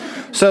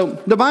So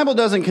the Bible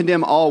doesn't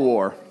condemn all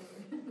war.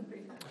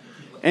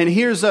 And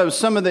here's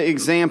some of the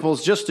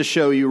examples just to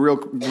show you real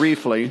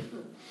briefly.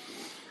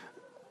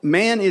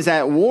 Man is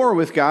at war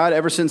with God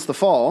ever since the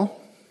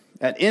fall.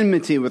 At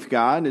enmity with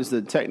God is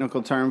the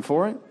technical term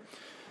for it.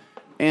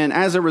 And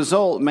as a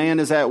result, man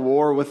is at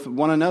war with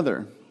one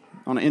another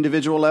on an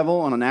individual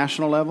level, on a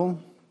national level,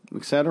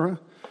 etc.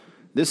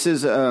 This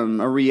is a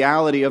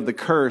reality of the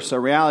curse, a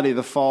reality of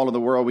the fall of the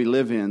world we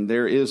live in.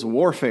 There is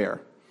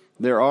warfare.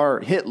 There are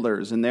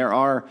Hitlers, and there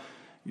are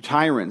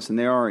tyrants, and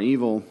there are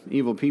evil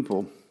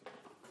people.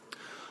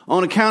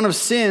 On account of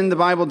sin, the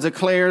Bible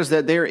declares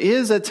that there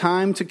is a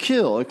time to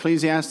kill,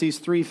 Ecclesiastes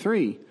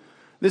 3:3.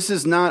 This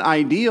is not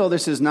ideal.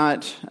 This is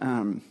not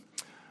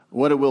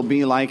what it will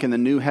be like in the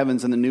new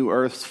heavens and the new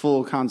earth's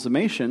full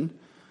consummation.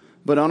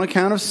 But on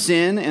account of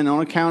sin and on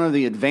account of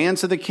the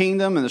advance of the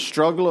kingdom and the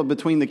struggle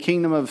between the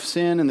kingdom of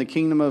sin and the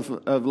kingdom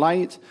of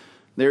light,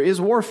 there is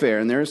warfare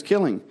and there is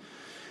killing.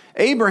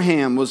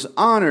 Abraham was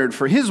honored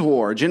for his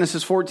war,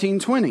 Genesis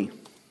 14:20.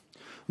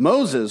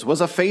 Moses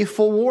was a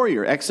faithful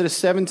warrior, Exodus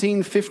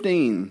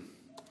 17:15.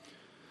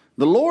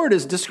 The Lord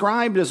is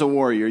described as a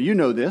warrior. You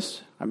know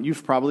this.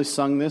 You've probably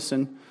sung this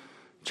in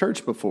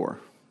church before.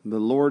 The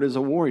Lord is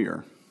a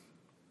warrior.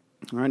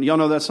 All right, y'all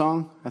know that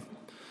song? I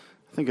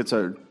think it's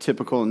a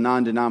typical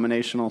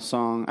non-denominational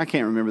song. I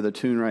can't remember the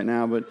tune right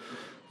now, but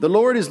the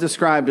Lord is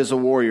described as a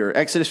warrior.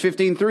 Exodus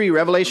 15:3,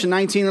 Revelation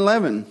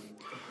 19:11.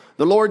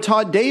 The Lord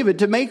taught David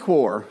to make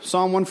war,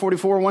 Psalm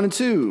 144:1 and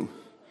 2.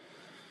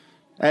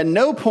 At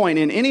no point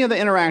in any of the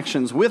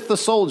interactions with the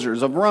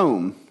soldiers of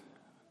Rome,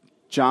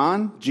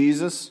 John,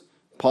 Jesus,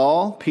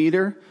 Paul,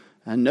 Peter,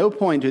 at no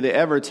point do they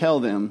ever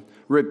tell them,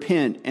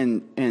 repent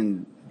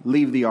and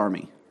leave the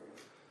army.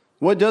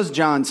 What does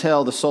John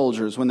tell the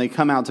soldiers when they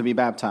come out to be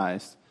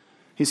baptized?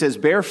 He says,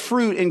 bear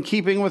fruit in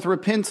keeping with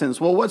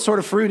repentance. Well, what sort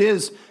of fruit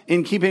is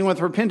in keeping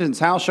with repentance?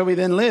 How shall we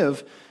then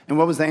live? And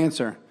what was the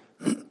answer?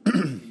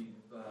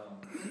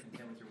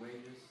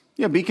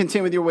 Yeah, be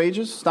content with your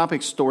wages. Stop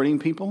extorting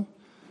people.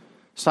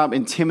 Stop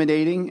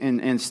intimidating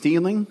and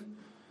stealing.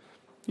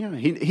 Yeah,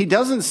 he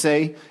doesn't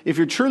say, if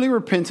you're truly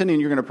repentant and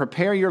you're going to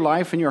prepare your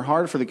life and your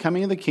heart for the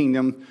coming of the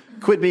kingdom,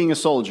 quit being a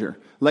soldier.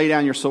 Lay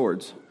down your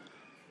swords.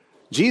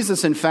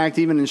 Jesus, in fact,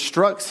 even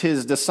instructs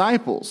his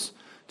disciples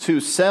to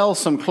sell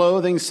some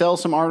clothing, sell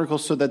some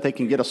articles so that they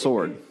can get a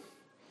sword.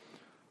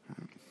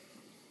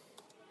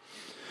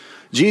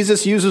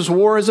 Jesus uses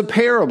war as a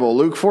parable,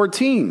 Luke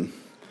 14.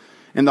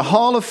 In the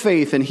hall of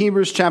faith in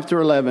Hebrews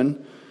chapter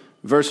 11,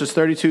 verses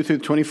 32 through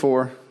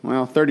 24,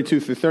 32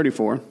 through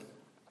 34,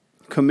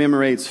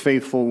 commemorates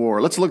faithful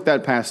war. Let's look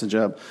that passage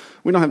up.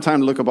 We don't have time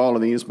to look up all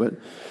of these, but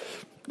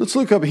let's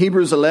look up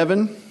Hebrews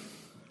 11.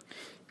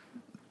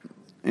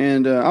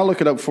 And I'll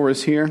look it up for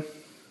us here.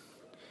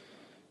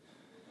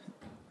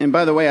 And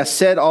by the way, I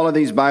said all of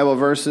these Bible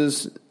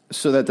verses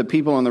so that the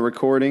people on the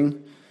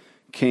recording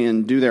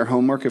can do their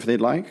homework if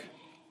they'd like.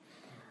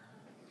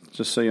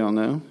 Just so y'all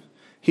know.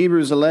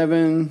 Hebrews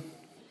 11.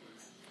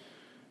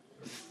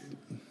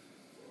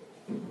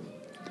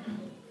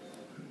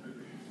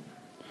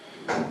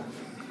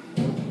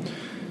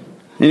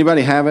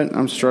 Anybody have it?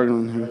 I'm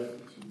struggling here.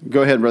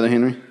 Go ahead, Brother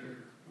Henry.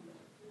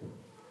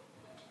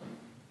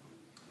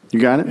 You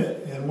got it?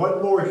 And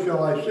what more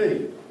shall I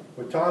say?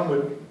 For time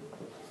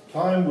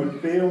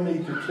would fail me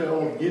to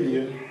tell of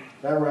Gideon,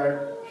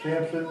 Barak,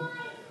 Samson,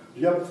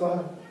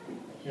 Jephthah,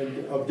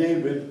 and of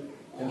David,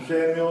 and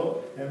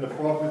Samuel, and the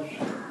prophets,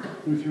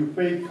 who through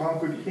faith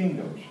conquered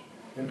kingdoms,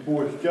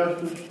 enforced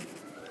justice,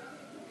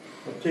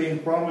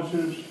 obtained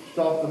promises,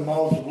 stopped the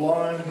mouths of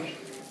lions,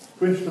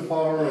 quenched the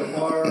power of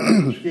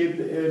fire, escaped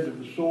the edge of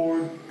the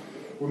sword,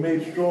 were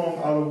made strong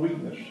out of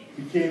weakness,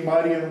 became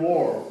mighty in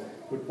war,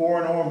 with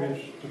foreign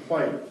armies to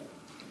fight.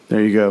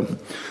 There you go.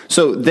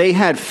 So they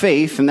had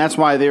faith, and that's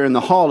why they're in the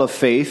hall of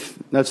faith.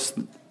 That's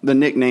the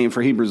nickname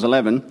for Hebrews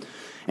 11.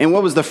 And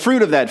what was the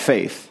fruit of that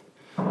faith?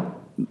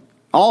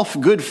 All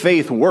good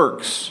faith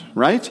works,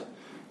 right?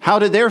 How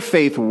did their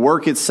faith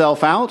work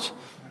itself out?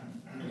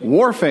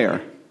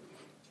 Warfare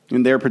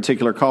in their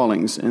particular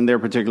callings, in their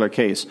particular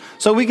case.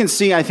 So we can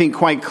see, I think,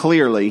 quite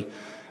clearly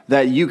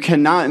that you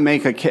cannot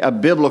make a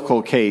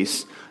biblical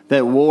case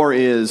that war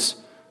is,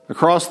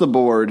 across the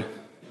board,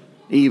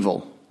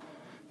 evil.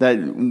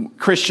 That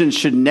Christians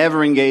should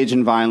never engage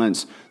in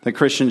violence. That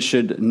Christians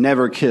should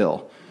never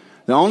kill.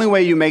 The only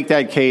way you make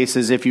that case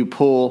is if you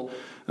pull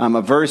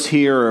a verse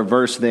here or a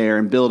verse there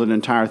and build an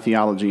entire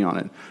theology on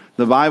it.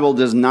 The Bible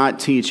does not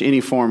teach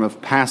any form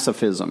of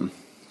pacifism.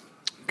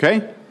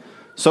 Okay?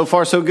 So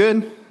far, so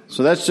good?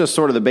 So that's just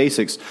sort of the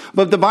basics.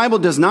 But the Bible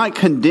does not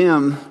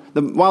condemn,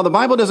 while the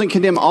Bible doesn't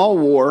condemn all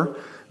war,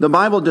 the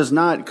Bible does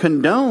not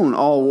condone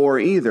all war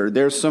either.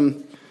 There's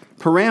some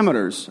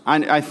parameters.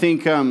 I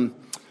think the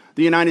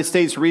United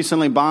States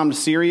recently bombed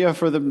Syria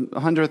for the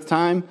 100th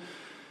time.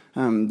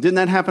 Didn't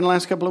that happen the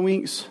last couple of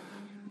weeks?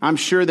 I'm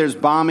sure there's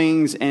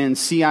bombings and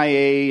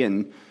CIA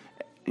and,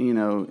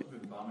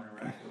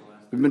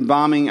 we've been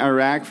bombing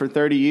Iraq for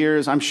 30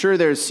 years. I'm sure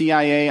there's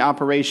CIA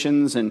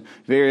operations and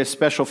various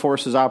special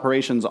forces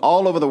operations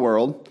all over the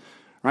world,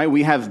 right?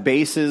 We have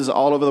bases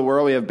all over the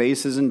world. We have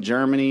bases in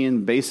Germany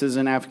and bases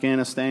in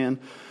Afghanistan.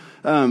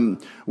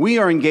 We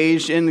are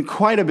engaged in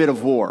quite a bit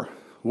of war.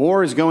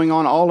 War is going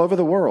on all over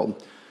the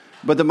world.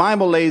 But the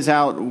Bible lays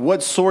out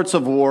what sorts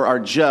of war are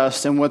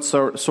just and what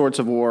sorts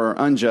of war are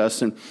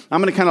unjust. And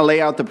I'm going to kind of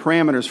lay out the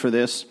parameters for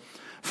this.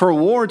 For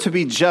war to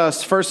be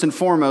just, first and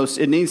foremost,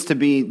 it needs to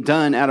be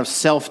done out of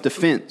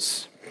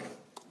self-defense.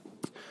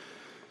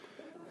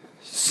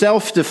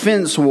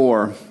 Self-defense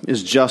war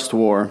is just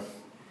war.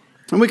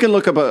 And we can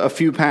look up a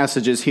few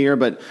passages here,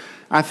 but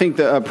I think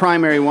the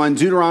primary one,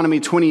 Deuteronomy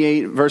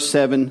 28, verse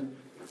 7.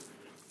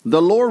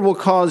 The Lord will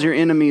cause your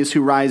enemies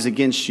who rise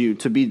against you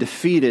to be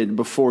defeated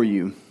before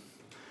you.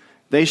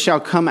 They shall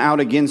come out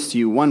against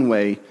you one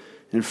way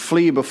and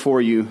flee before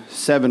you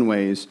 7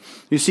 ways.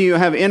 You see, you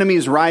have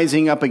enemies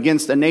rising up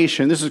against a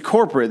nation. This is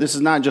corporate. This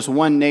is not just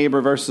one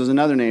neighbor versus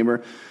another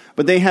neighbor.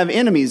 But they have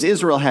enemies.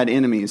 Israel had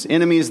enemies.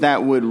 Enemies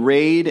that would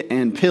raid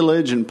and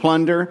pillage and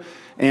plunder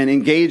and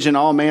engage in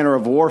all manner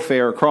of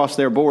warfare across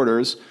their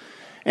borders.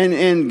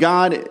 And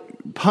God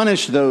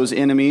punished those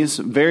enemies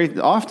very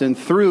often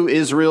through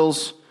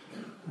Israel's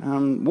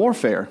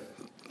warfare,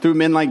 through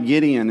men like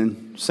Gideon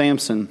and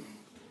Samson.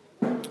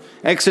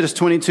 Exodus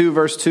 22,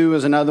 verse 2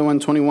 is another one,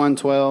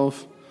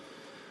 21:12.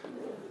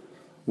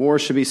 War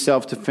should be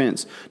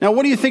self-defense. Now,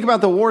 what do you think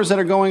about the wars that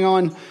are going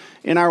on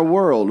in our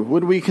world?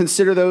 Would we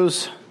consider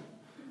those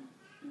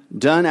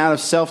done out of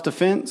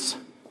self-defense?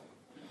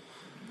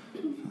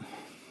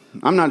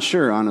 I'm not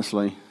sure,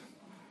 honestly.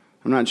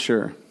 I'm not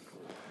sure.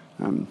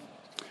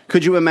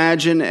 Could you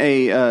imagine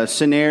a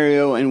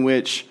scenario in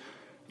which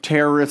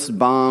terrorists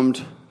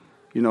bombed,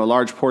 a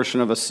large portion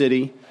of a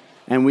city,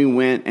 and we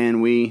went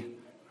and we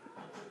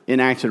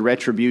enacted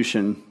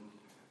retribution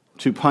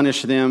to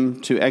punish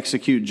them, to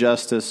execute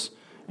justice,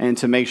 and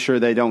to make sure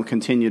they don't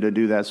continue to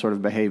do that sort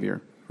of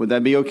behavior? Would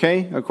that be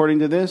okay, according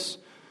to this?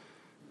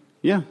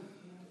 Yeah,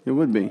 it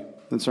would be.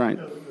 That's right.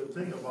 The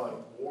thing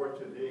about war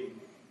today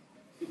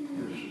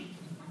is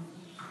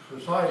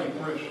society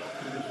first,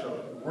 is the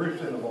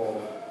worst thing of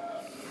all,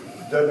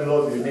 doesn't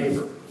love your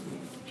neighbor.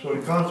 So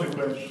the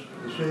consequence,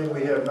 the saying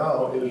we have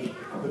now is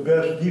the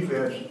best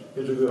defense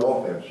is a good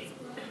offense.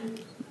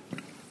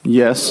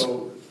 Yes.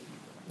 So,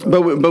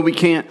 but we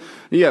can't,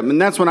 and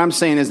that's what I'm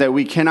saying is that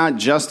we cannot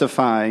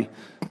justify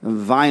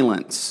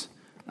violence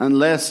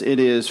unless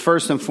it is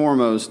first and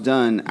foremost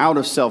done out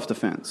of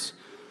self-defense.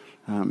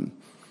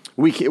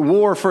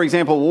 War, for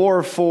example,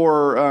 war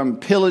for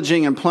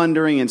pillaging and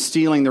plundering and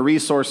stealing the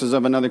resources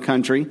of another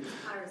country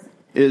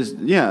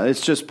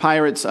it's just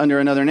pirates under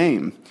another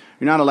name.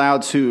 You're not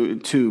allowed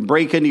to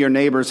break into your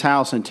neighbor's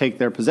house and take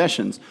their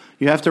possessions.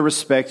 You have to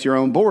respect your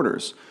own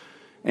borders.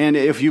 And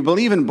if you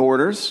believe in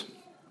borders,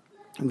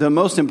 the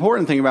most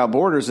important thing about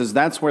borders is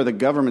that's where the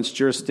government's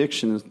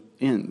jurisdiction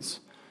ends,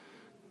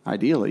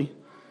 ideally,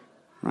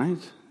 right?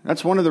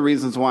 That's one of the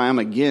reasons why I'm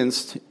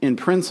against, in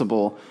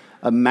principle,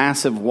 a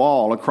massive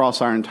wall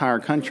across our entire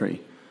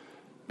country,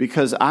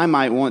 because I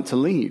might want to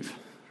leave,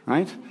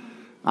 right?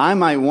 I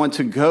might want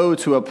to go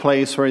to a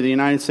place where the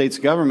United States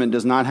government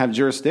does not have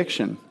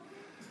jurisdiction.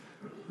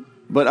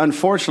 But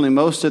unfortunately,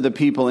 most of the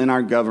people in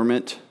our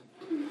government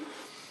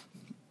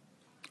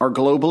are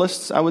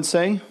globalists, I would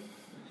say,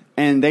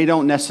 and they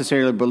don't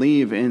necessarily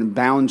believe in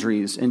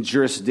boundaries and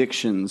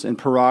jurisdictions and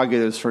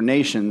prerogatives for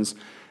nations.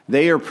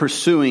 They are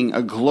pursuing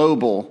a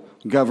global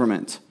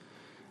government.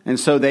 And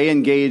so they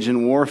engage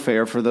in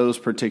warfare for those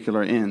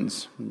particular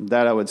ends.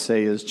 That, I would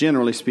say, is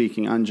generally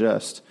speaking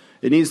unjust.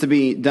 It needs to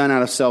be done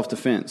out of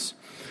self-defense.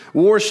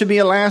 War should be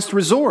a last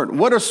resort.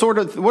 What are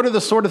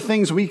the sort of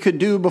things we could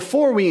do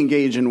before we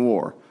engage in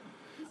war?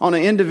 On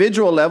an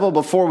individual level,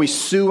 before we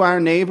sue our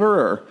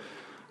neighbor,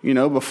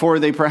 or before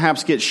they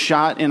perhaps get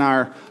shot in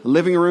our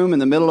living room in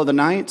the middle of the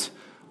night?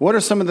 What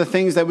are some of the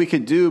things that we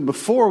could do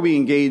before we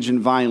engage in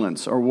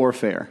violence or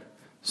warfare?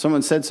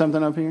 Someone said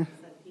something up here?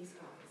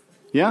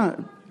 Yeah,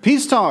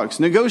 peace talks,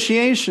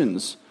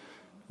 negotiations,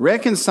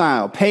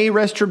 reconcile, pay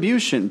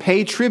retribution,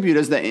 pay tribute.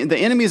 As the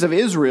enemies of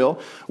Israel,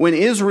 when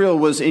Israel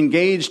was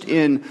engaged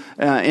in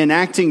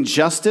enacting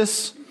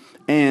justice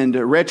and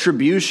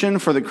retribution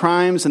for the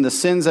crimes and the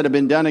sins that have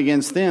been done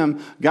against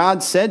them,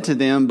 God said to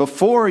them,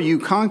 before you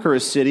conquer a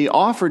city,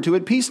 offer to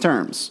it peace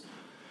terms.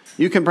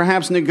 You can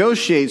perhaps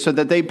negotiate so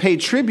that they pay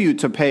tribute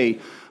to pay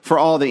for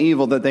all the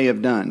evil that they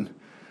have done.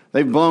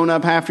 They've blown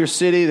up half your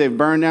city. They've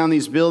burned down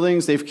these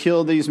buildings. They've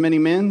killed these many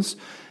men.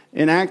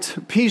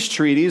 Enact peace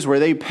treaties where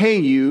they pay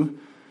you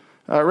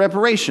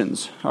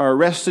reparations or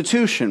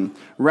restitution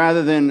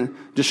rather than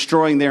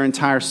destroying their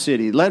entire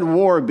city. Let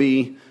war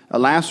be a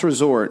last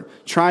resort.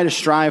 Try to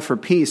strive for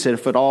peace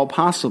if at all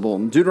possible.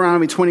 In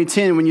Deuteronomy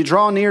 20:10, when you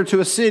draw near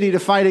to a city to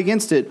fight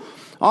against it,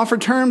 offer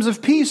terms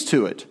of peace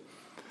to it.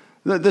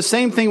 The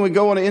same thing would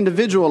go on an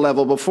individual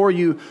level before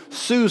you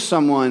sue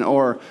someone,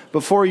 or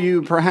before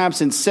you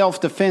perhaps in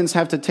self-defense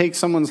have to take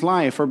someone's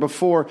life, or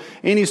before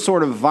any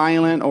sort of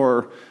violent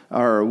or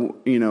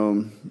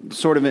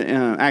sort of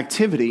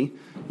activity.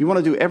 You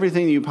want to do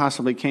everything you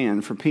possibly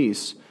can for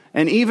peace.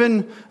 And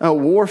even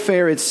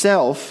warfare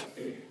itself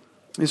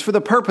is for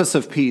the purpose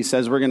of peace,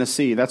 as we're going to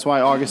see. That's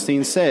why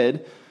Augustine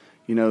said,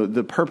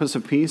 the purpose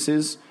of peace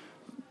is,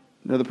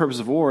 the purpose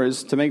of war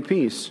is to make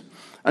peace.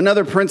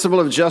 Another principle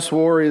of just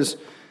war is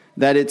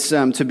that it's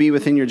to be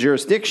within your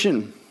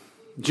jurisdiction.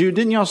 Jude,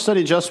 didn't y'all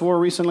study just war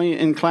recently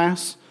in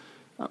class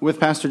with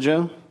Pastor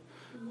Joe?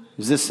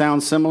 Does this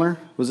sound similar?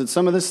 Was it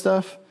some of this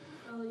stuff?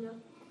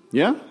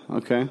 Yeah?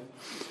 Okay.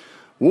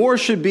 War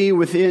should be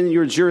within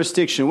your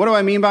jurisdiction. What do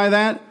I mean by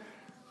that?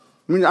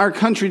 Our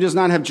country does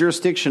not have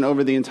jurisdiction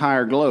over the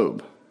entire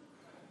globe.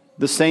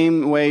 The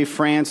same way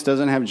France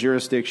doesn't have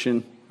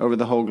jurisdiction over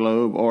the whole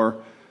globe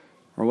or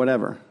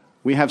whatever.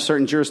 We have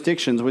certain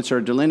jurisdictions which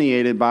are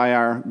delineated by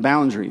our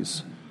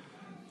boundaries.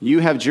 You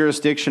have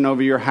jurisdiction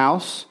over your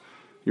house,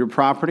 your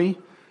property.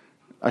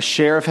 A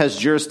sheriff has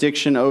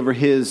jurisdiction over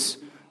his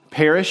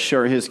parish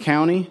or his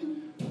county.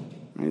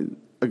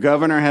 A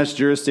governor has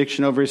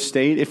jurisdiction over his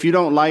state. If you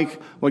don't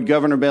like what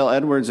Governor Bell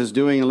Edwards is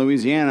doing in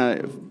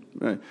Louisiana,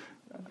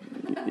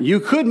 you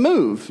could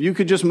move. You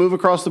could just move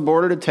across the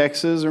border to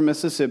Texas or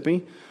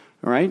Mississippi.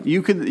 All right?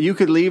 You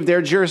could leave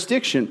their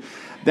jurisdiction.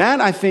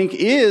 That, I think,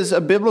 is a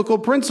biblical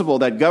principle,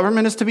 that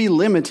government is to be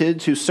limited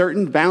to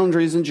certain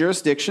boundaries and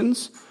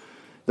jurisdictions.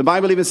 The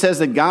Bible even says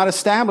that God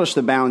established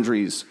the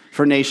boundaries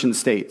for nation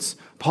states.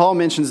 Paul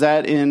mentions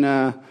that in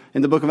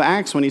the book of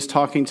Acts when he's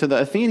talking to the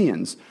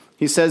Athenians.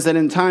 He says that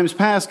in times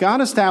past,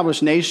 God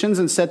established nations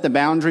and set the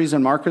boundaries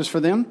and markers for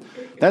them.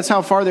 That's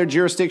how far their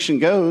jurisdiction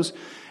goes.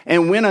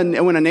 And when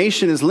a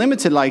nation is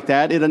limited like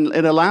that, it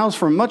allows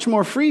for much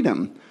more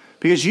freedom.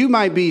 Because you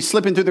might be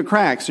slipping through the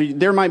cracks, or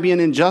there might be an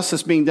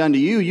injustice being done to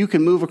you. You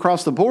can move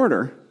across the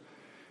border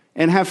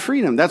and have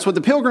freedom. That's what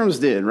the Pilgrims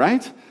did,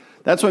 right?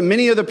 That's what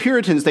many of the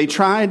Puritans, they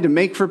tried to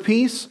make for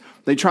peace.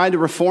 They tried to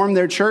reform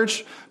their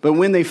church, but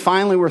when they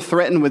finally were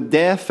threatened with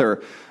death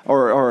or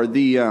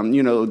they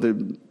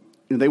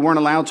weren't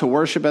allowed to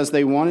worship as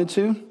they wanted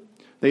to,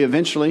 they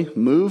eventually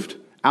moved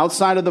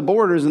outside of the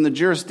borders and the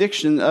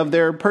jurisdiction of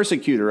their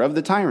persecutor, of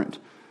the tyrant.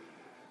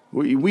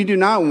 We do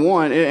not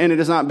want, and it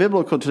is not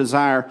biblical to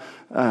desire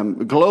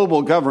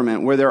global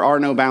government where there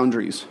are no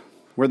boundaries,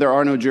 where there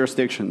are no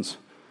jurisdictions.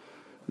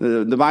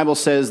 The Bible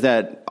says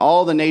that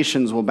all the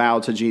nations will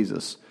bow to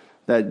Jesus,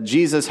 that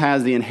Jesus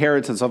has the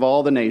inheritance of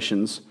all the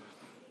nations,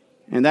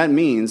 and that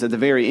means at the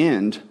very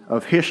end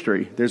of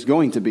history, there's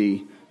going to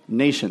be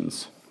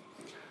nations.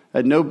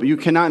 You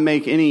cannot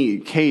make any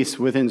case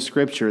within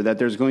Scripture that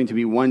there's going to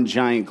be one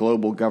giant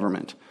global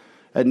government.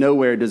 At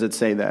nowhere does it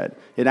say that.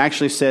 It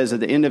actually says at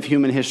the end of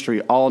human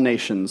history, all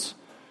nations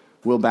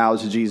will bow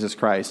to Jesus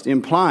Christ,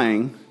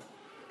 implying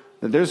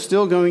that there's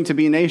still going to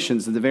be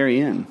nations at the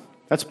very end.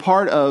 That's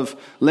part of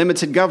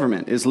limited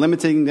government, is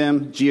limiting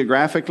them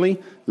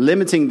geographically,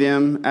 limiting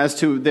them as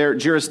to their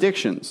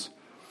jurisdictions.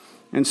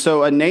 And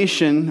so a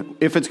nation,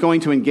 if it's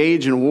going to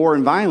engage in war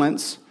and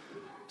violence,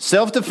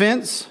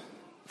 self-defense,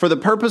 for the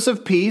purpose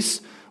of peace,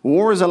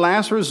 war is a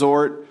last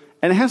resort,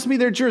 and it has to be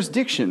their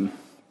jurisdiction.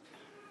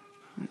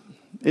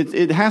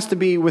 It has to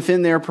be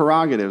within their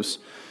prerogatives.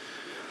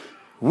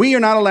 We are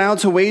not allowed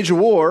to wage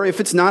war if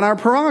it's not our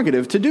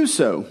prerogative to do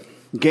so.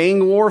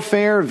 Gang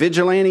warfare,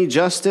 vigilante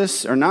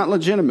justice are not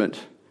legitimate.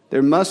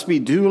 There must be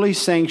duly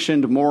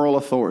sanctioned moral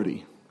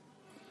authority.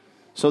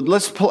 So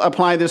let's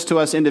apply this to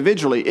us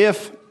individually.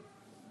 If,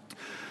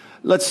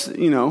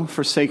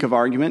 for sake of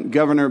argument,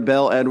 Governor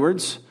Bell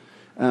Edwards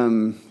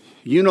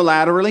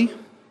unilaterally,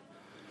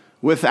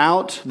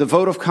 without the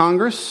vote of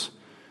Congress,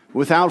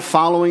 without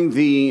following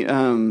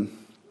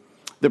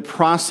the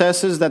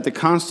processes that the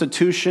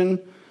Constitution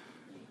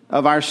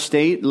of our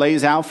state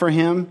lays out for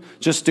him,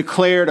 just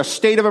declared a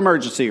state of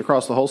emergency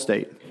across the whole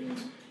state.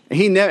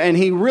 And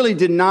he really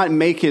did not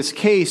make his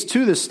case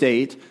to the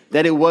state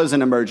that it was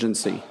an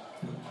emergency.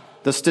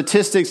 The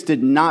statistics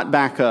did not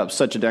back up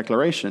such a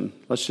declaration.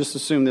 Let's just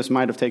assume this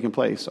might have taken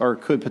place or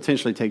could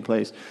potentially take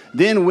place.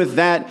 Then with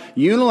that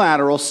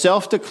unilateral,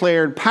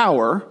 self-declared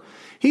power,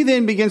 he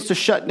then begins to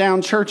shut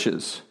down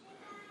churches.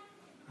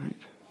 Right?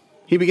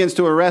 He begins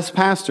to arrest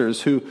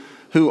pastors who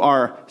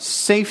are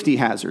safety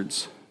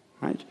hazards.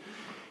 Right?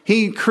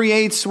 He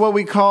creates what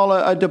we call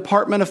a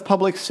Department of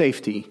Public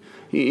Safety,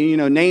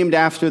 named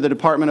after the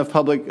Department of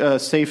Public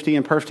Safety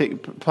and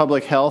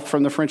Public Health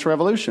from the French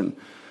Revolution.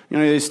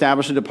 They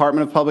established a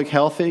Department of Public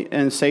Health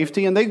and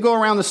Safety, and they go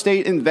around the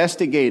state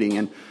investigating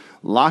and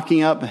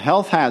locking up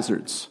health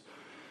hazards.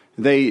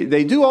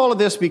 They do all of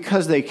this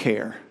because they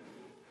care.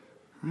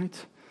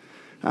 Right?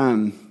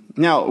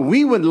 Now,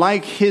 we would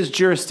like his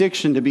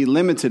jurisdiction to be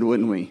limited,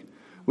 wouldn't we?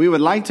 We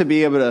would like to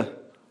be able to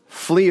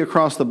flee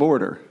across the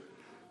border,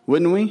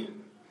 wouldn't we?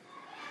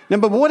 Now,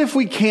 but what if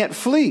we can't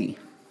flee?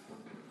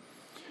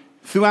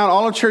 Throughout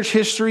all of church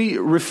history,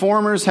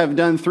 reformers have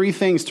done three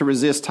things to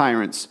resist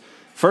tyrants.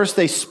 First,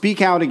 they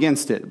speak out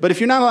against it. But if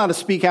you're not allowed to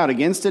speak out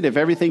against it, if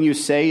everything you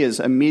say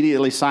is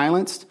immediately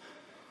silenced,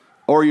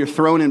 or you're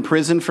thrown in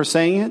prison for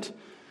saying it,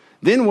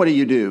 then what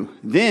do?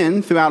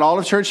 Then, throughout all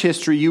of church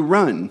history, you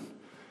run.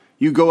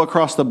 You go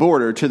across the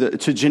border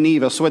to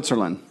Geneva,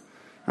 Switzerland.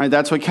 Right?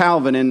 That's what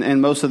Calvin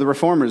and most of the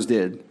reformers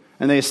did.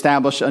 and they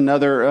establish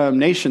another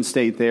nation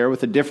state there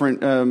with a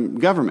different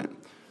government.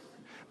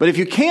 But if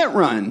you can't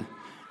run,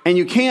 and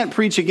you can't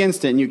preach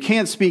against it, and you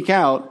can't speak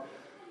out,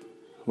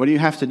 what do you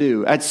have to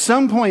do? At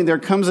some point, there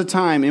comes a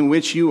time in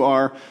which you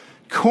are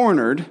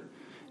cornered,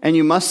 and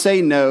you must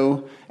say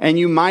no, and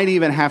you might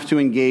even have to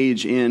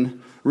engage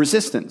in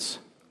resistance.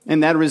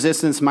 And that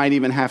resistance might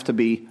even have to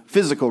be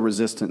physical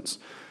resistance.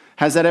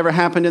 Has that ever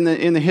happened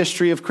in the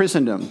history of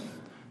Christendom?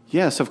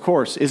 Yes, of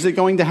course. Is it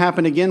going to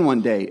happen again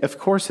one day? Of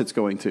course it's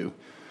going to.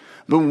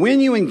 But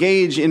when you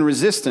engage in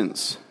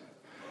resistance,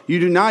 you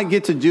do not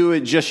get to do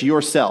it just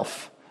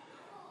yourself.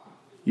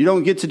 You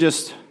don't get to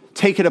just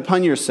take it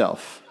upon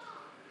yourself.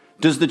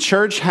 Does the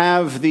church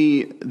have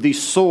the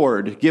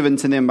sword given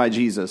to them by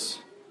Jesus?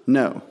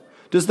 No.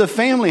 Does the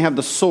family have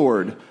the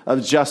sword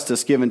of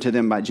justice given to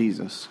them by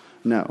Jesus?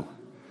 No.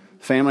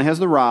 The family has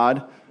the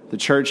rod. The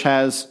church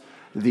has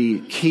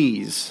the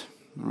keys.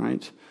 All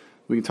right?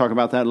 We can talk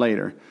about that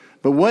later.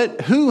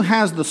 But who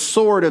has the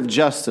sword of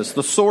justice,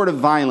 the sword of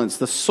violence,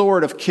 the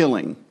sword of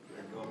killing?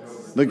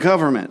 The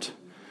government.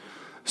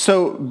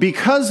 So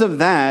because of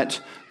that,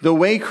 the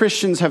way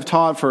Christians have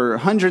taught for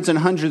hundreds and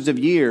hundreds of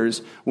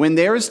years, when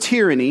there is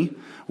tyranny,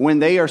 when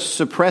they are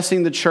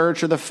suppressing the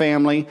church or the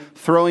family,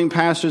 throwing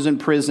pastors in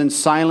prison,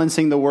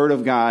 silencing the word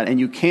of God, and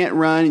you can't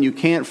run and you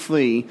can't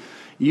flee,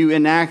 you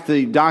enact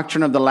the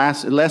doctrine of the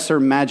lesser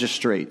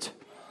magistrate.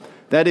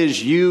 That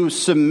is, you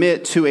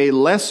submit to a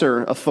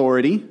lesser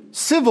authority,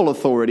 civil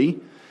authority,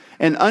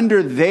 and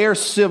under their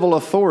civil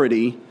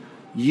authority,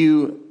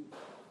 you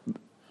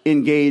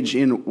engage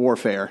in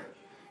warfare,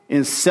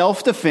 in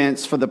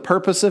self-defense for the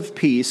purpose of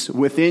peace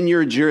within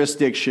your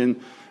jurisdiction.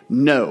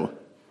 No.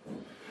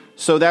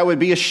 So that would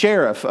be a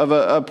sheriff of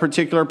a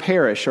particular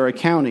parish or a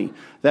county.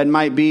 That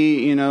might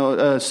be,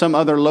 some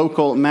other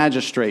local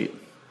magistrate.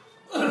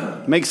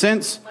 Make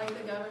sense? Like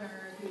the governor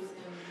who's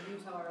in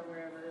Utah or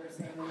wherever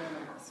saying no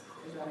mask.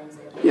 Is that an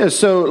example? Yeah,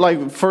 so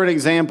like for an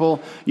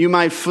example, you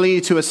might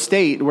flee to a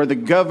state where the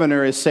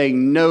governor is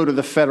saying no to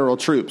the federal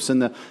troops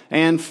and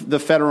the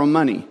federal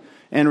money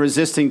and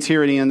resisting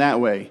tyranny in that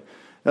way.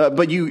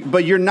 But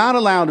you're not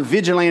allowed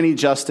vigilante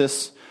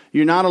justice.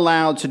 You're not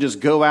allowed to just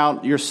go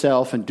out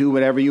yourself and do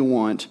whatever you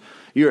want.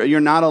 You're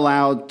not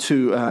allowed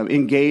to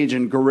engage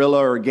in guerrilla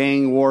or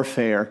gang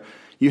warfare.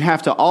 You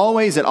have to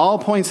always, at all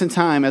points in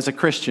time as a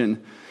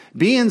Christian,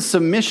 be in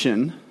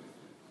submission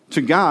to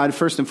God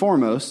first and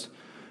foremost.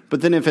 But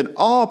then if at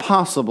all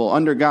possible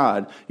under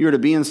God, you're to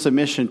be in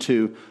submission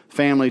to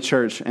family,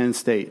 church, and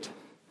state.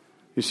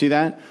 You see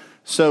that?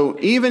 So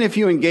even if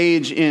you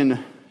engage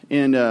in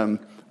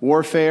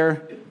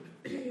warfare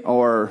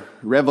or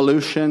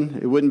revolution,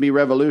 it wouldn't be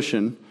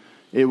revolution.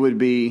 It would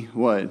be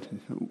what?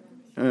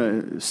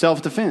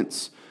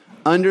 Self-defense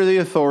under the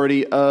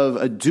authority of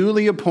a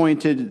duly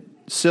appointed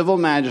civil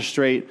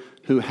magistrate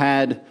who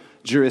had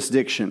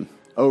jurisdiction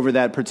over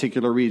that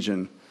particular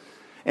region.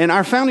 And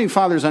our founding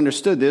fathers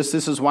understood this.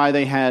 This is why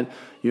they had,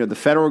 the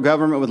federal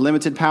government with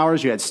limited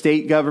powers, you had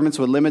state governments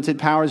with limited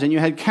powers, and you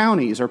had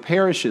counties or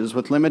parishes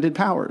with limited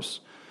powers.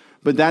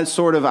 But that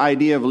sort of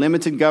idea of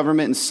limited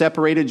government and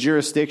separated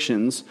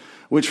jurisdictions,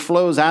 which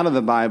flows out of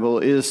the Bible,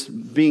 is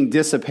being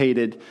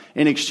dissipated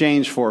in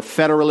exchange for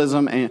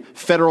federalism and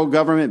federal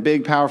government,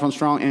 big, powerful, and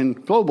strong,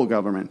 and global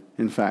government,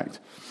 in fact.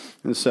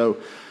 And so,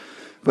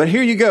 but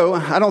here you go.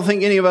 I don't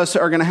think any of us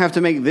are going to have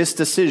to make this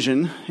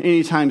decision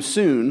anytime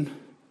soon,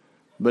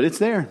 but it's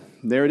there.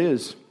 There it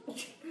is. All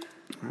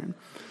right.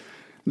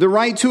 The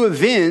right to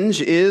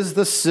avenge is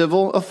the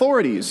civil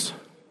authorities,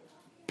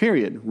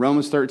 period.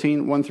 Romans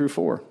 13, 1 through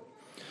 4.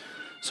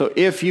 So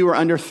if you were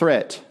under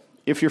threat,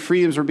 if your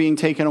freedoms were being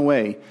taken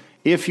away,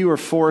 if you were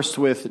forced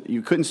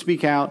you couldn't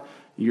speak out,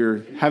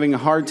 you're having a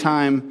hard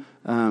time,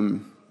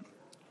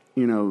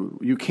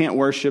 you can't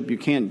worship, you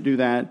can't do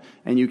that,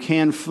 and you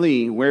can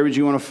flee, where would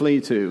you want to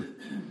flee to?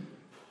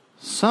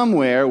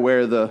 Somewhere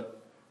where the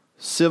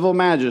civil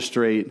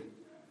magistrate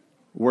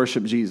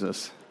worshiped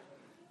Jesus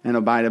and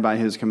abided by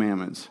his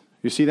commandments.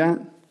 You see that?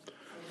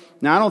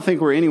 Now, I don't think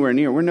we're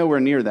nowhere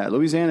near that.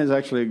 Louisiana is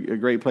actually a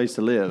great place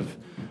to live.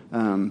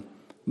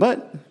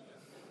 But,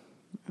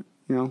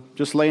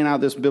 just laying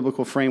out this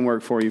biblical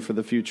framework for you for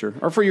the future,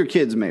 or for your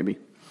kids maybe.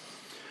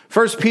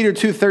 1 Peter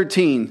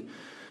 2:13,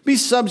 be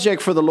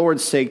subject for the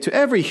Lord's sake to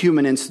every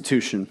human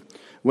institution,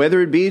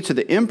 whether it be to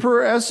the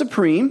emperor as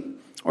supreme,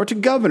 or to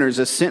governors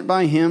as sent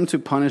by him to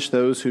punish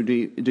those who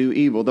do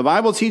evil. The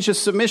Bible teaches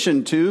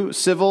submission to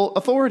civil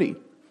authority.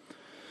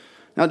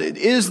 Now,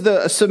 is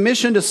the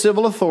submission to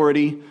civil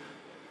authority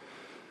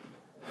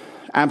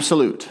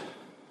absolute?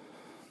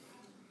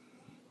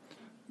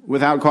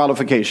 Without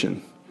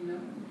qualification?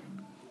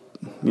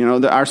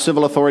 Our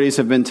civil authorities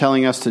have been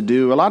telling us to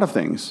do a lot of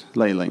things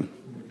lately.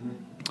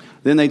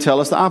 Then they tell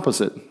us the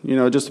opposite.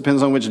 It just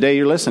depends on which day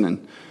you're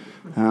listening.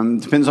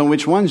 Depends on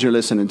which ones you're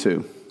listening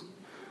to.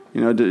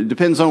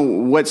 Depends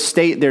on what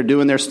state they're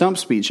doing their stump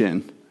speech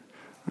in.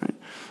 Right?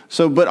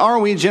 So, but are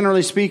we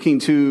generally speaking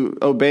to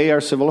obey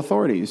our civil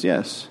authorities?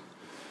 Yes.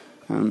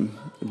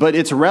 But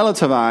it's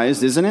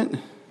relativized, isn't it,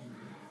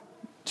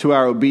 to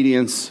our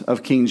obedience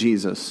of King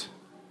Jesus.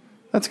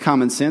 That's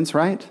common sense,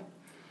 right?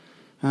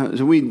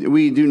 So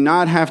we do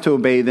not have to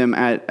obey them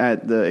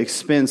at the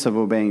expense of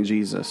obeying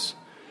Jesus.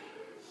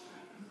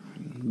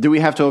 Do we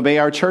have to obey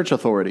our church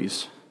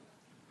authorities?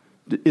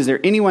 Is there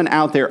anyone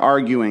out there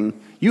arguing,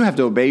 you have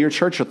to obey your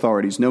church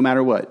authorities no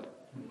matter what?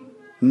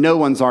 No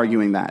one's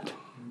arguing that.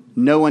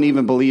 No one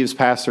even believes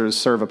pastors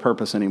serve a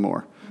purpose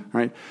anymore.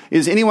 Right?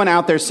 Is anyone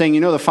out there saying,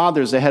 the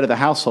father's the head of the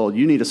household,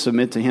 you need to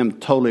submit to him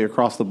totally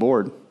across the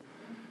board?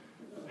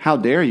 How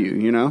dare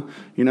you,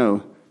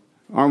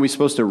 aren't we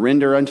supposed to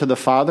render unto the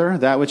Father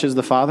that which is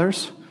the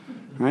Father's?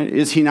 Right?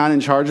 Is he not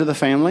in charge of the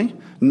family?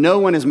 No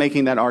one is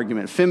making that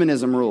argument.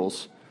 Feminism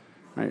rules.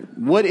 Right?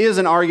 What is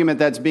an argument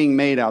that's being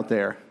made out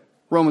there?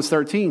 Romans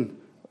 13.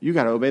 You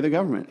got to obey the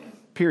government.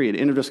 Period.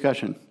 End of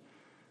discussion.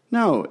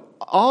 No.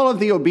 All of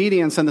the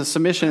obedience and the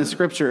submission in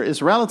Scripture is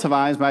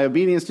relativized by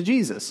obedience to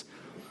Jesus.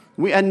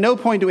 At no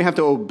point do we have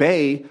to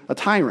obey a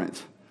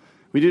tyrant.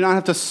 We do not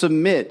have to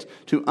submit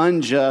to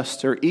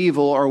unjust or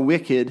evil or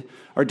wicked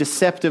or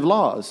deceptive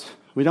laws.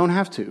 We don't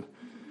have to.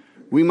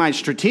 We might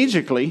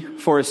strategically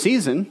for a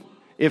season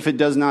if it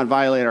does not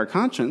violate our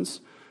conscience,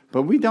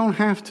 but we don't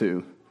have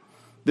to.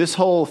 This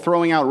whole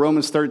throwing out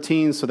Romans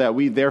 13 so that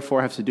we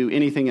therefore have to do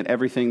anything and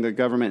everything the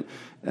government,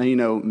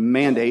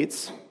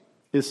 mandates,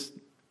 it's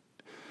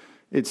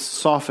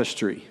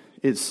sophistry.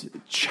 It's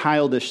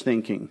childish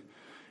thinking.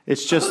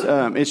 It's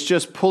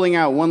just pulling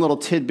out one little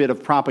tidbit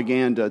of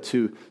propaganda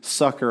to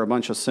sucker a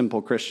bunch of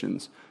simple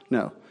Christians.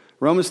 No.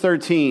 Romans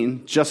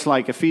 13, just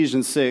like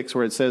Ephesians 6,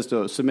 where it says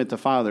to submit to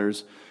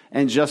fathers,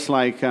 and just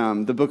like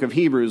the book of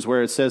Hebrews,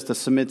 where it says to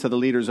submit to the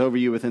leaders over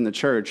you within the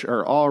church,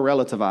 are all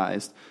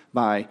relativized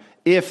by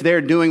if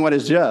they're doing what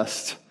is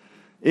just,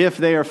 if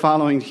they are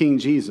following King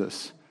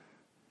Jesus.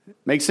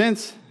 Make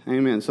sense?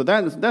 Amen. So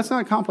that's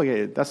not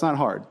complicated. That's not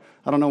hard.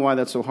 I don't know why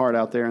that's so hard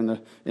out there in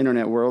the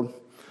internet world.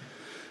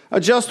 A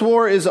just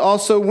war is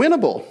also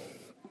winnable.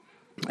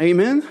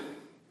 Amen?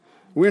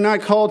 We're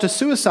not called to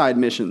suicide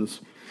missions.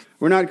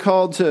 We're not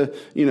called to,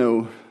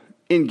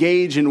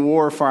 engage in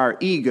war for our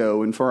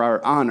ego and for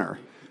our honor,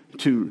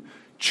 to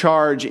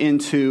charge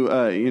into,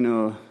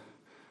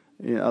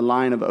 a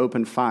line of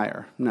open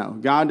fire. No,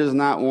 God does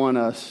not want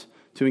us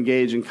to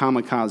engage in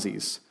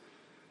kamikazes.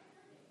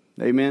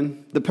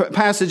 Amen? The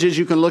passages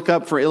you can look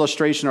up for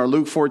illustration are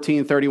Luke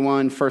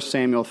 14:31, 1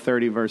 Samuel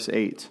 30, verse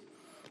 8.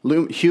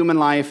 Human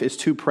life is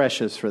too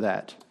precious for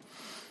that.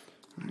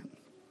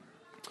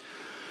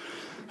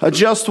 A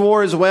just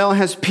war as well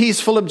has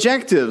peaceful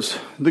objectives.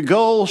 The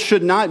goal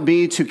should not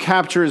be to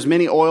capture as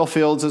many oil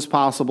fields as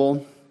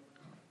possible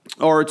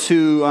or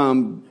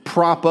to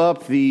prop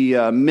up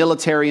the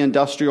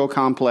military-industrial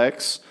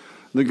complex.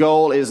 The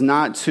goal is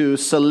not to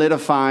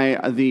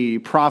solidify the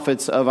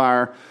profits of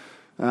our,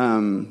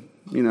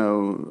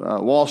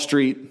 Wall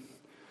Street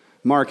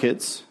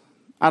markets.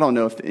 I don't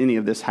know if any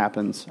of this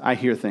happens. I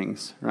hear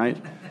things, right?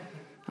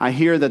 I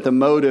hear that the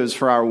motives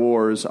for our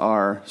wars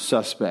are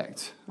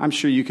suspect. I'm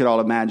sure you could all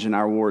imagine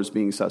our wars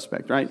being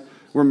suspect, right?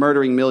 We're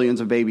murdering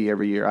millions of babies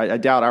every year. I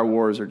doubt our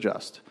wars are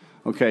just.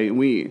 Okay,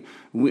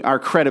 our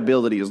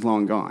credibility is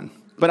long gone.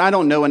 But I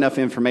don't know enough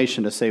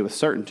information to say with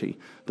certainty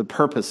the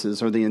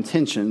purposes or the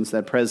intentions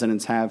that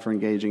presidents have for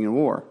engaging in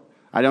war.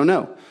 I don't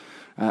know.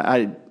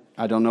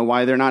 I don't know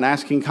why they're not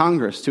asking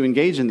Congress to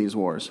engage in these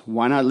wars.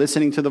 Why not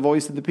listening to the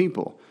voice of the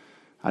people?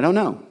 I don't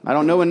know. I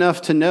don't know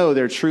enough to know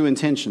their true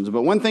intentions.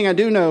 But one thing I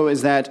do know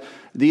is that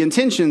the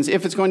intentions,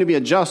 if it's going to be a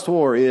just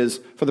war, is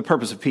for the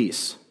purpose of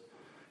peace.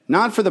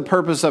 Not for the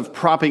purpose of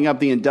propping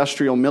up the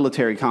industrial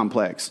military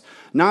complex.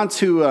 Not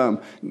to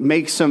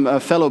make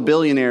some fellow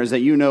billionaires that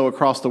you know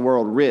across the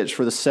world rich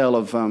for the sale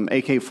of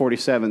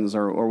AK-47s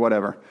or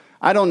whatever.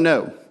 I don't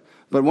know.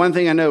 But one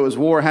thing I know is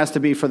war has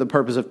to be for the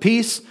purpose of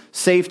peace,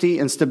 safety,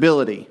 and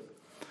stability.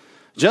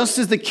 Just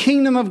as the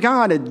kingdom of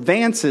God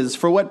advances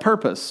for what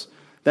purpose?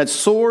 That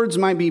swords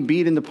might be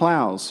beat into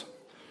plows.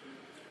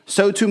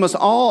 So too must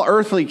all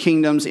earthly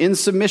kingdoms in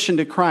submission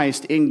to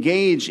Christ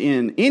engage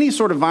in any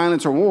sort of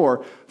violence or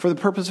war for the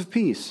purpose of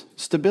peace,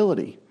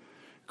 stability.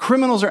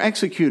 Criminals are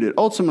executed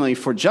ultimately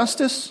for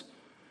justice,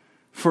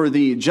 for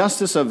the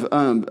justice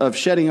of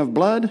shedding of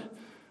blood,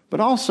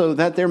 but also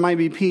that there might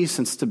be peace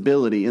and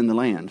stability in the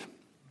land.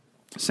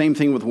 Same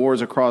thing with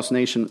wars across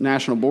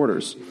national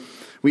borders.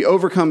 We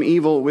overcome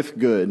evil with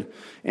good.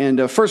 And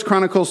 1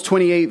 Chronicles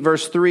 28,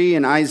 verse 3,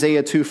 and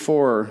Isaiah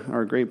 2:4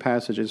 are great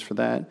passages for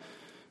that.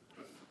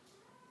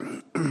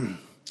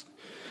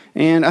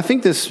 And I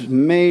think this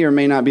may or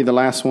may not be the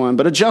last one,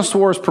 but a just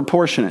war is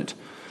proportionate.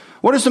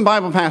 What are some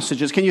Bible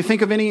passages? Can you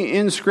think of any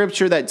in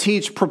Scripture that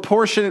teach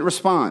proportionate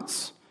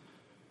response?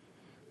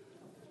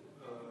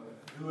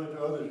 Do unto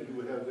others you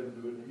would have them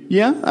do unto you.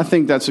 Yeah, I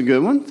think that's a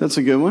good one. That's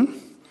a good one.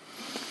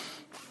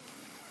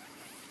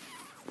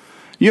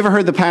 You ever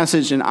heard the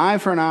passage, an eye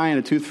for an eye and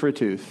a tooth for a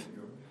tooth?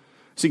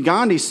 See,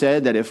 Gandhi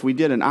said that if we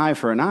did an eye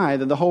for an eye,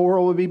 then the whole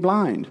world would be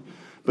blind.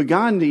 But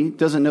Gandhi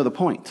doesn't know the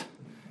point.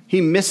 He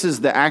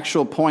misses the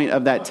actual point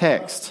of that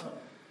text.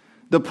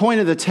 The point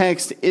of the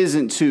text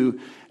isn't to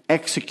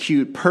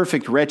execute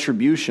perfect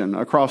retribution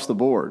across the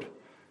board.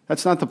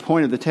 That's not the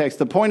point of the text.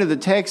 The point of the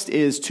text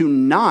is to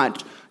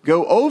not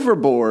go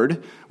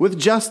overboard with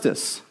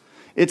justice.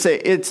 It's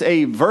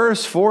a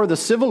verse for the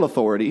civil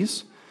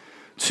authorities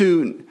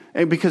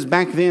because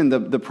back then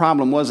the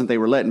problem wasn't they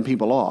were letting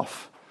people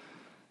off.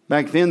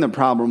 Back then the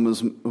problem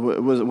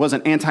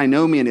wasn't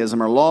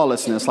antinomianism or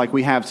lawlessness like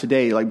we have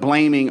today, like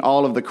blaming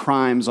all of the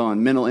crimes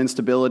on mental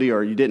instability,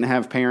 or you didn't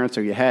have parents,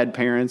 or you had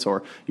parents,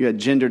 or you had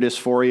gender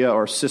dysphoria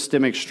or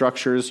systemic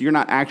structures. You're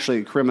not actually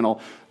a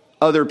criminal.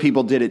 Other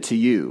people did it to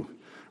you.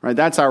 Right?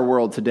 That's our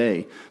world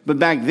today. But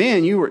back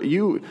then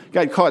you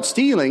got caught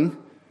stealing.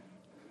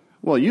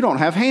 Well, you don't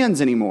have hands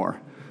anymore.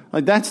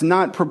 Like, that's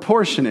not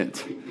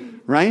proportionate.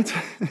 Right?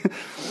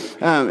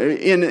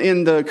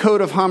 In the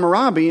Code of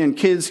Hammurabi, and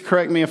kids,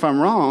 correct me if I'm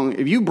wrong,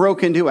 if you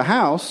broke into a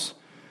house,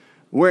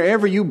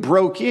 wherever you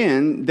broke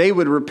in, they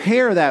would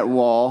repair that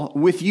wall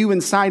with you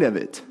inside of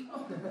it.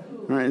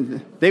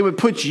 Right? They would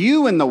put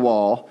you in the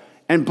wall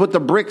and put the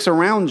bricks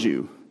around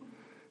you.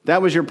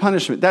 That was your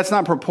punishment. That's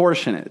not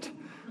proportionate.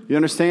 You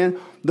understand?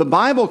 The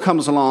Bible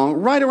comes along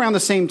right around the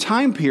same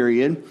time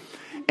period,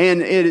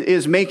 and it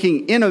is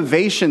making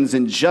innovations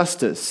in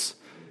justice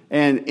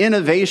and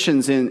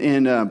innovations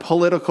in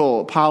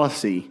political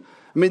policy.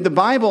 I mean, the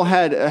Bible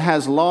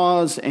has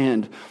laws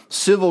and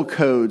civil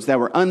codes that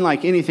were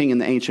unlike anything in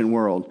the ancient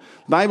world.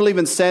 The Bible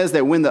even says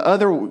that when the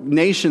other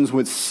nations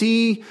would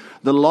see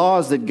the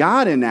laws that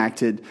God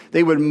enacted,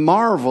 they would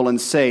marvel and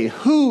say,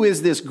 who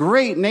is this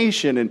great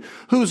nation and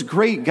whose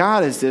great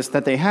God is this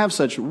that they have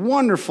such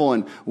wonderful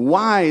and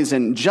wise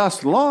and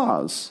just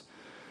laws?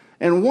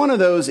 And one of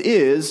those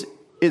is,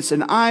 it's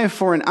an eye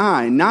for an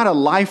eye, not a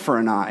life for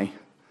an eye.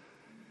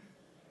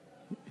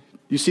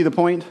 You see the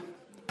point?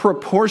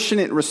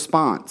 Proportionate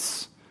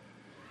response.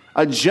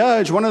 A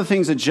judge, one of the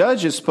things a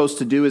judge is supposed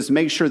to do is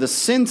make sure the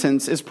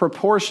sentence is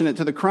proportionate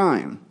to the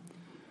crime.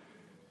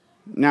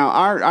 Now,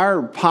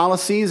 our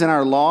policies and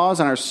our laws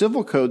and our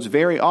civil codes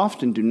very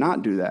often do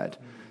not do that.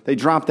 They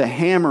drop the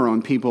hammer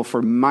on people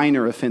for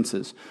minor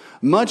offenses.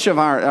 Much of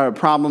our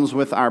problems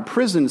with our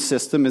prison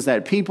system is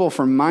that people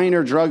for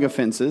minor drug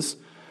offenses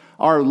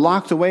are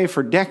locked away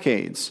for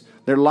decades,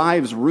 their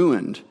lives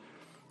ruined,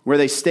 where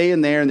they stay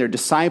in there and they're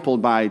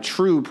discipled by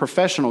true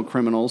professional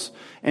criminals,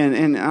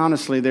 and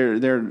honestly,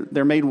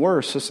 they're made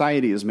worse.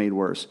 Society is made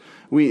worse.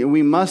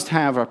 We must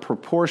have a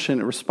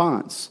proportionate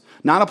response,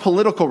 not a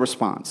political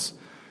response.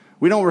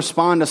 We don't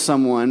respond to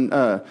someone.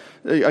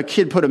 A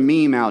kid put a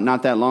meme out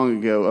not that long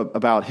ago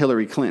about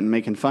Hillary Clinton,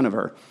 making fun of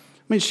her.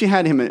 I mean, she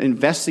had him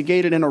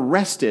investigated and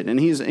arrested, and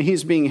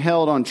he's being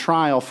held on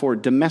trial for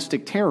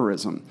domestic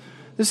terrorism.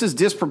 This is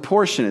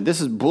disproportionate.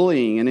 This is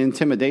bullying and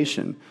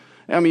intimidation.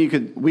 I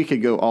mean, we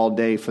could go all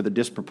day for the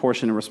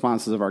disproportionate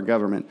responses of our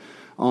government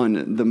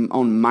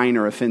on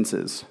minor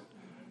offenses.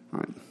 All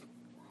right.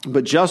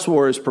 But just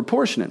war is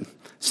proportionate.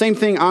 Same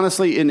thing,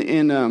 honestly,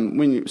 in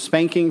when you're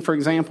spanking, for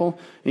example,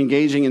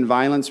 engaging in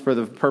violence for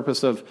the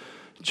purpose of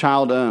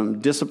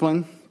child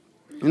discipline.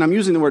 And I'm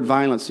using the word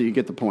violence so you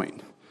get the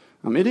point.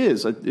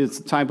 It's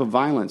a type of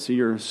violence. So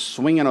you're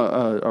swinging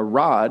a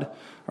rod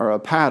or a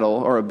paddle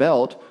or a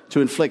belt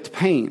to inflict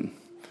pain.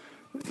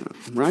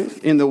 Right?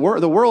 In the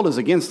world is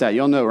against that.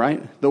 You'll know,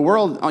 right? The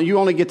world, you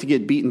only get to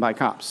get beaten by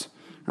cops,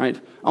 right?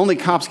 Only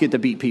cops get to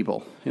beat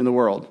people in the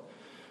world.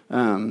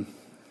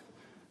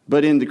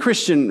 But in the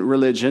Christian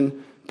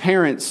religion,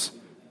 parents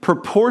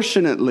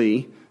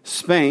proportionately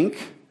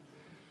spank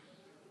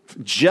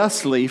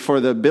justly for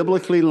the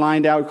biblically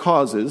lined out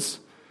causes,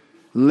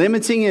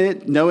 limiting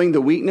it, knowing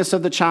the weakness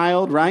of the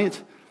child,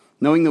 right?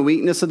 Knowing the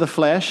weakness of the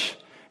flesh,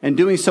 and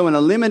doing so in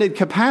a limited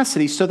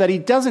capacity so that he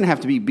doesn't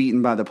have to be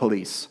beaten by the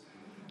police.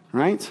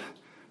 Right?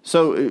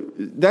 So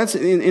that's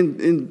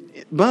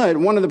but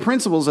one of the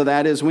principles of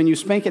that is when you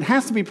spank, it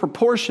has to be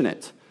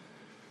proportionate.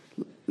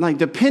 Like,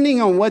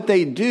 depending on what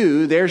they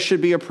do, there should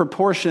be a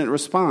proportionate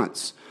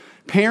response.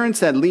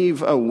 Parents that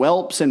leave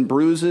whelps and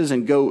bruises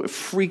and go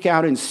freak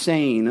out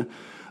insane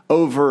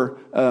over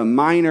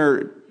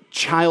minor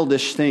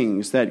childish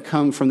things that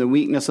come from the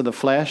weakness of the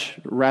flesh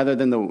rather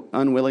than the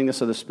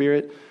unwillingness of the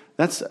spirit,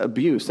 that's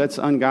abuse. That's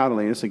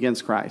ungodly. It's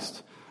against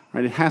Christ.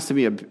 Right? It has to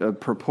be a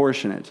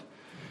proportionate.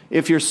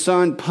 If your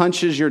son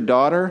punches your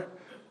daughter,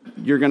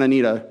 you're going to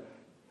need a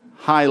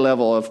high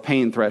level of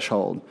pain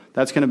threshold.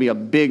 That's going to be a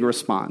big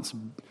response,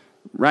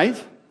 right?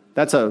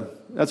 That's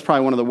probably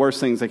one of the worst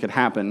things that could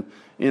happen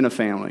in a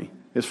family,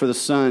 is for the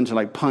son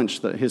to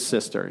punch his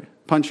sister,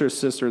 punch her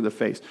sister in the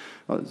face.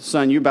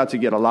 Son, you're about to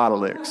get a lot of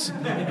licks,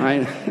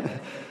 right?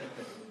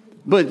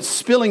 But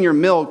spilling your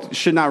milk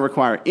should not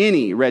require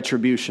any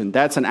retribution.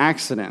 That's an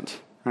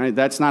accident, right?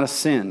 That's not a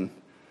sin.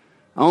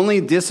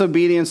 Only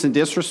disobedience and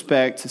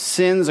disrespect,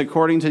 sins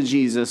according to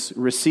Jesus,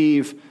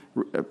 receive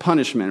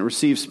punishment,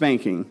 receive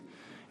spanking.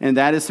 And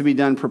that is to be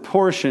done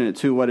proportionate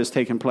to what has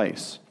taken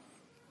place.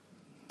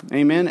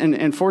 Amen?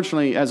 And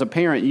fortunately, as a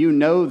parent, you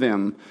know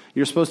them.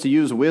 You're supposed to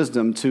use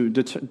wisdom to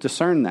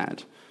discern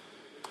that.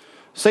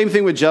 Same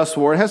thing with just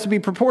war. It has to be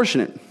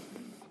proportionate.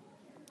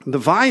 The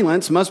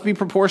violence must be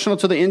proportional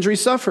to the injury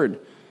suffered.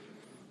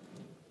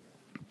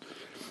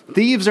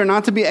 Thieves are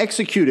not to be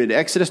executed,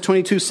 Exodus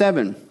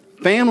 22:7.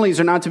 Families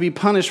are not to be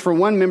punished for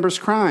one member's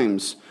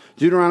crimes,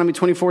 Deuteronomy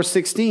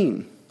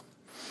 24:16.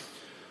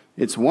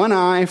 It's one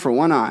eye for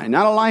one eye,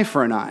 not a life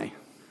for an eye,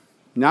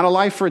 not a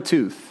life for a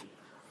tooth.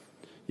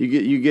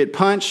 You get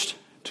punched,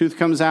 tooth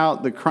comes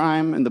out, the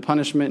crime and the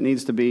punishment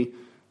needs to be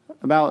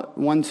about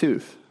one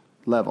tooth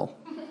level.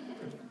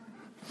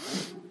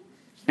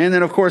 And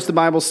then, of course, the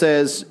Bible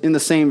says, in the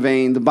same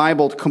vein, the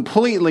Bible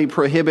completely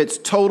prohibits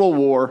total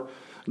war.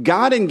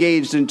 God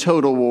engaged in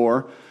total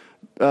war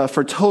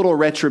for total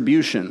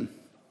retribution.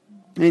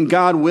 And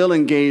God will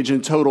engage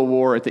in total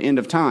war at the end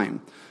of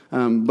time.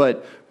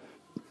 But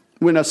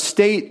when a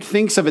state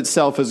thinks of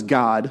itself as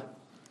God,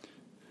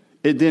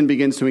 it then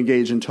begins to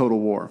engage in total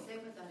war.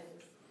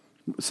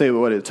 Say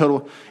what it is.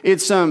 Total.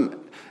 It's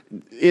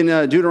in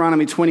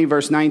Deuteronomy 20,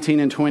 verse 19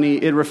 and 20,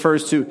 it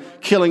refers to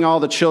killing all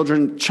the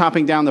children,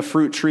 chopping down the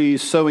fruit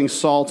trees, sowing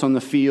salt on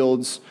the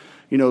fields,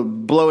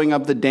 blowing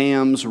up the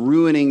dams,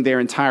 ruining their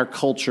entire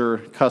culture,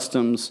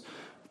 customs,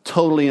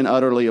 totally and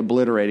utterly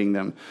obliterating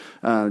them.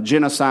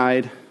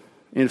 Genocide,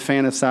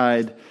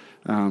 infanticide.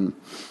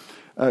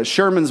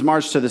 Sherman's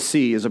March to the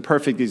Sea is a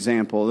perfect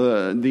example.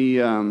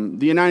 The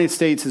United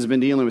States has been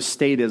dealing with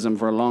statism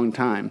for a long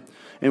time.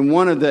 And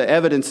one of the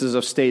evidences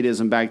of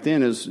statism back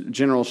then is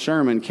General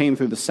Sherman came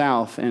through the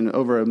South, and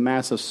over a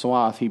massive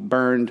swath, he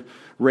burned,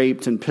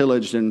 raped, and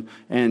pillaged,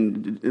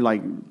 and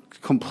like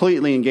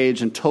completely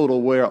engaged in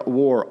total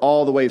war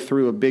all the way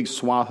through a big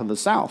swath of the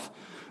South,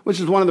 which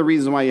is one of the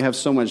reasons why you have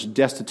so much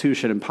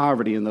destitution and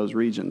poverty in those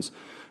regions.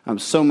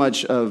 So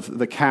much of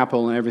the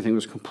capital and everything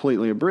was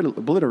completely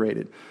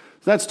obliterated.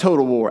 So that's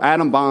total war.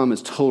 Atom bomb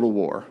is total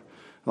war,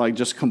 like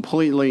just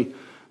completely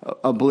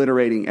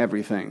obliterating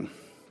everything.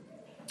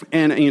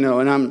 And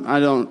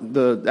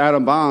the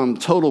atom bomb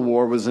total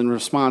war was in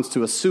response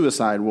to a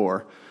suicide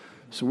war.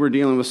 So we're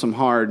dealing with some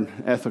hard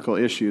ethical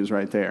issues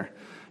right there.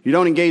 You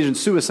don't engage in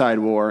suicide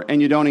war,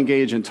 and you don't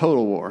engage in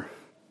total war.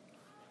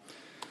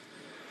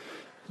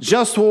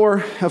 Just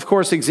war, of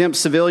course, exempts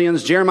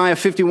civilians. Jeremiah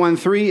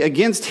 51:3,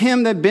 against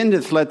him that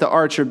bendeth let the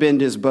archer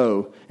bend his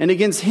bow, and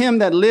against him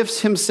that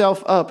lifts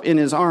himself up in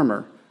his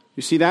armor.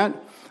 You see that?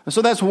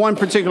 So that's one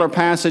particular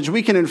passage.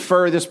 We can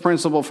infer this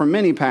principle from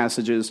many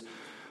passages.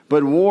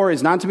 But war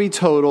is not to be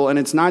total, and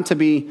it's not to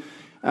be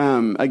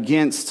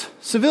against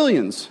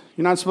civilians.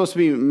 You're not supposed to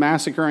be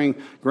massacring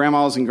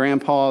grandmas and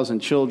grandpas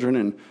and children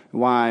and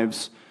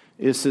wives.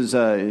 This is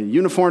a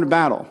uniformed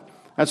battle.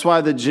 That's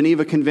why the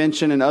Geneva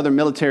Convention and other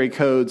military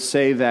codes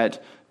say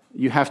that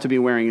you have to be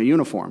wearing a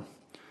uniform.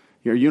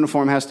 Your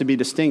uniform has to be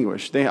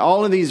distinguished.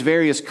 All of these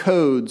various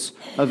codes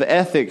of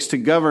ethics to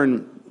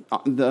govern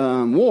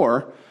the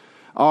war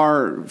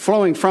are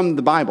flowing from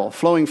the Bible,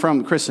 flowing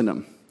from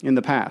Christendom in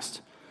the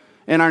past.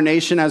 And our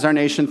nation, as our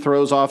nation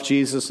throws off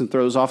Jesus and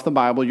throws off the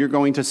Bible, you're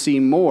going to see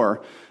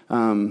more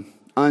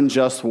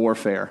unjust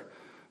warfare,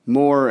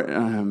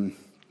 more,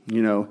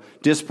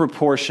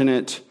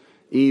 disproportionate,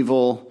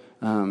 evil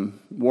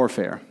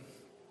warfare.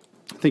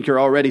 I think you're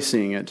already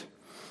seeing it.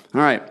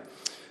 All right.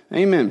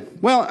 Amen.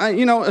 Well,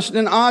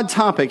 an odd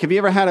topic. Have you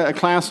ever had a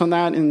class on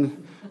that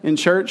in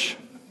church?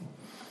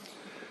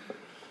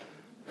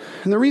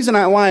 And the reason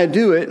why I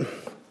do it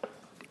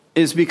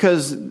is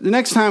because the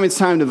next time it's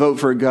time to vote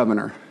for a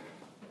governor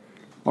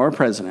or a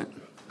president,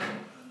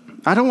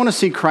 I don't want to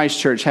see Christ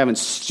Church having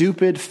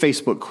stupid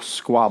Facebook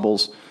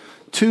squabbles,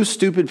 two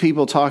stupid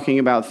people talking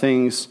about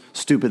things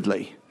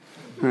stupidly.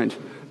 Right?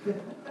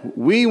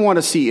 We want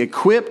to see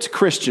equipped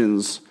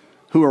Christians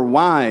who are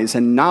wise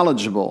and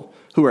knowledgeable,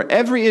 who are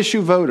every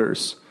issue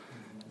voters,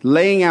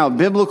 laying out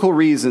biblical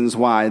reasons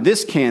why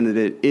this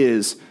candidate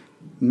is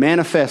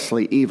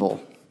manifestly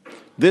evil.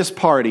 This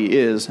party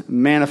is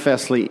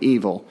manifestly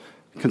evil.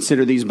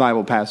 Consider these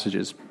Bible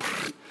passages.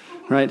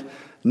 Right?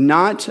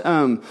 Not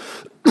a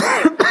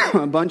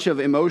bunch of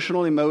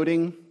emotional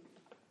emoting,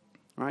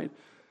 right?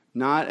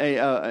 Not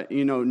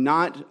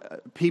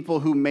not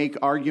people who make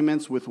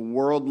arguments with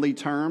worldly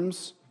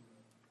terms,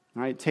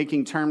 right?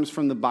 Taking terms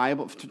from the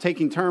Bible,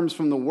 taking terms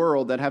from the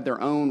world that have their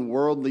own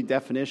worldly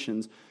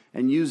definitions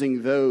and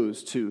using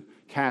those to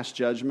cast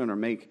judgment or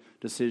make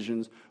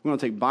decisions. We want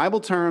to take Bible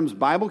terms,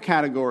 Bible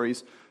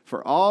categories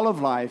for all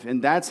of life,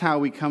 and that's how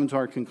we come to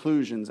our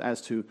conclusions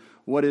as to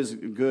what is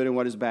good and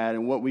what is bad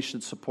and what we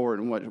should support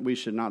and what we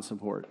should not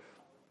support.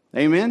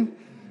 Amen?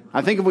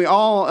 I think if we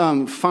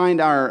all find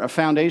our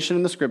foundation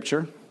in the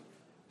Scripture,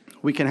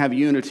 we can have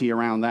unity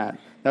around that.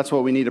 That's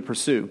what we need to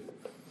pursue.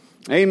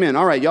 Amen.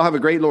 All right, y'all have a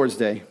great Lord's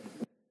Day.